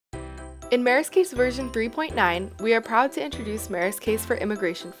In MerusCase version 3.9, we are proud to introduce MerusCase for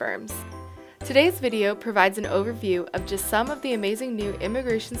immigration firms. Today's video provides an overview of just some of the amazing new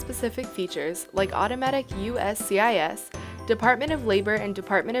immigration-specific features like automatic USCIS, Department of Labor and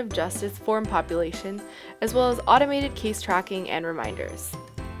Department of Justice form population, as well as automated case tracking and reminders.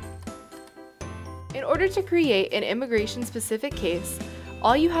 In order to create an immigration-specific case,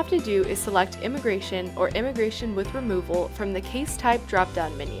 all you have to do is select Immigration or Immigration with Removal from the Case Type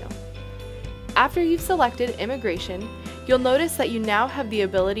drop-down menu. After you've selected Immigration, you'll notice that you now have the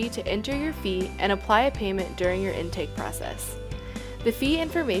ability to enter your fee and apply a payment during your intake process. The fee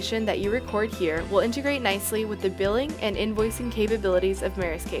information that you record here will integrate nicely with the billing and invoicing capabilities of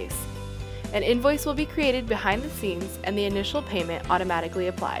MerusCase. An invoice will be created behind the scenes and the initial payment automatically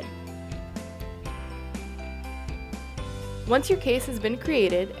applied. Once your case has been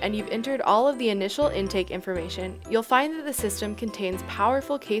created and you've entered all of the initial intake information, you'll find that the system contains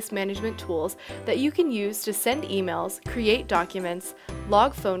powerful case management tools that you can use to send emails, create documents,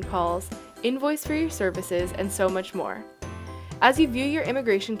 log phone calls, invoice for your services, and so much more. As you view your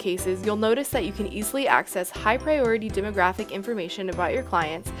immigration cases, you'll notice that you can easily access high-priority demographic information about your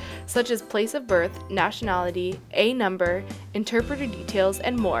clients, such as place of birth, nationality, A number, interpreter details,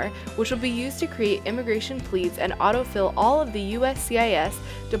 and more, which will be used to create immigration pleads and autofill all of the USCIS,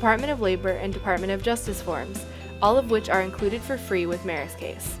 Department of Labor, and Department of Justice forms, all of which are included for free with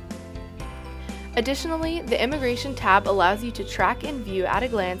MerusCase. Additionally, the Immigration tab allows you to track and view at a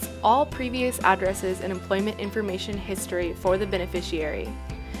glance all previous addresses and employment information history for the beneficiary.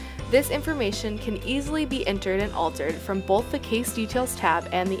 This information can easily be entered and altered from both the Case Details tab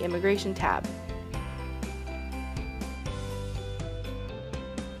and the Immigration tab.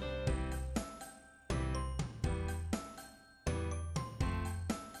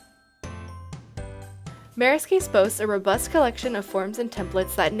 MerusCase boasts a robust collection of forms and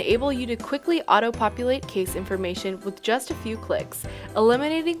templates that enable you to quickly auto-populate case information with just a few clicks,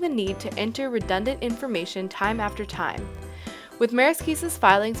 eliminating the need to enter redundant information time after time. With MerusCase's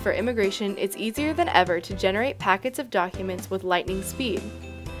filings for immigration, it's easier than ever to generate packets of documents with lightning speed.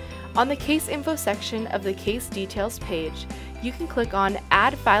 On the Case Info section of the Case Details page, you can click on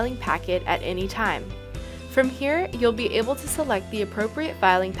Add Filing Packet at any time. From here, you'll be able to select the appropriate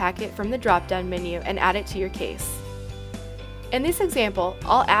filing packet from the drop-down menu and add it to your case. In this example,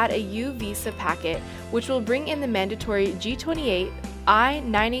 I'll add a U visa packet, which will bring in the mandatory G28,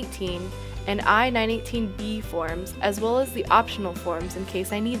 I-918, and I-918B forms, as well as the optional forms in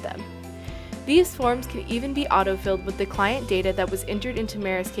case I need them. These forms can even be autofilled with the client data that was entered into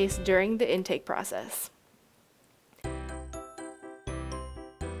MerusCase during the intake process.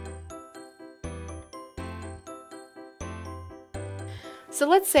 So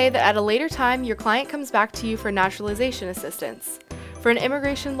let's say that at a later time your client comes back to you for naturalization assistance. For an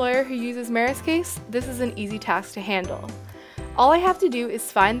immigration lawyer who uses MerusCase, this is an easy task to handle. All I have to do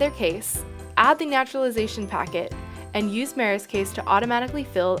is find their case, add the naturalization packet, and use MerusCase to automatically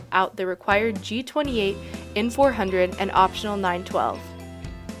fill out the required G28, N400, and optional 912.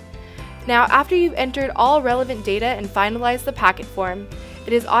 Now, after you've entered all relevant data and finalized the packet form,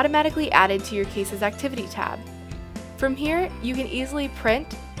 it is automatically added to your case's activity tab. From here, you can easily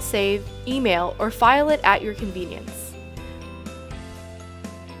print, save, email, or file it at your convenience.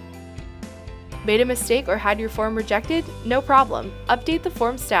 Made a mistake or had your form rejected? No problem. Update the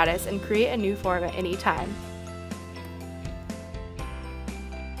form status and create a new form at any time.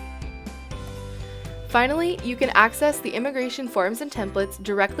 Finally, you can access the immigration forms and templates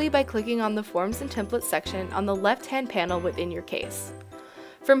directly by clicking on the Forms and Templates section on the left-hand panel within your case.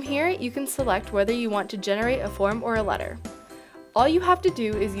 From here, you can select whether you want to generate a form or a letter. All you have to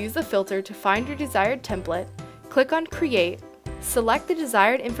do is use the filter to find your desired template, click on Create, select the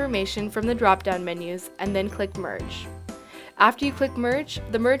desired information from the drop-down menus, and then click Merge. After you click Merge,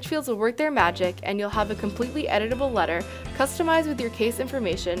 the merge fields will work their magic and you'll have a completely editable letter customized with your case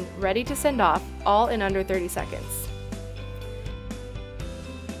information ready to send off, all in under 30 seconds.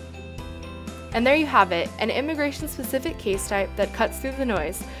 And there you have it, an immigration-specific case type that cuts through the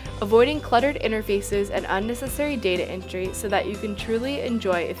noise, avoiding cluttered interfaces and unnecessary data entry so that you can truly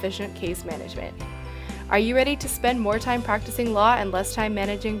enjoy efficient case management. Are you ready to spend more time practicing law and less time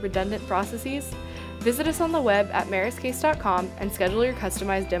managing redundant processes? Visit us on the web at meruscase.com and schedule your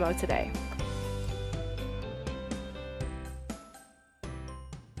customized demo today.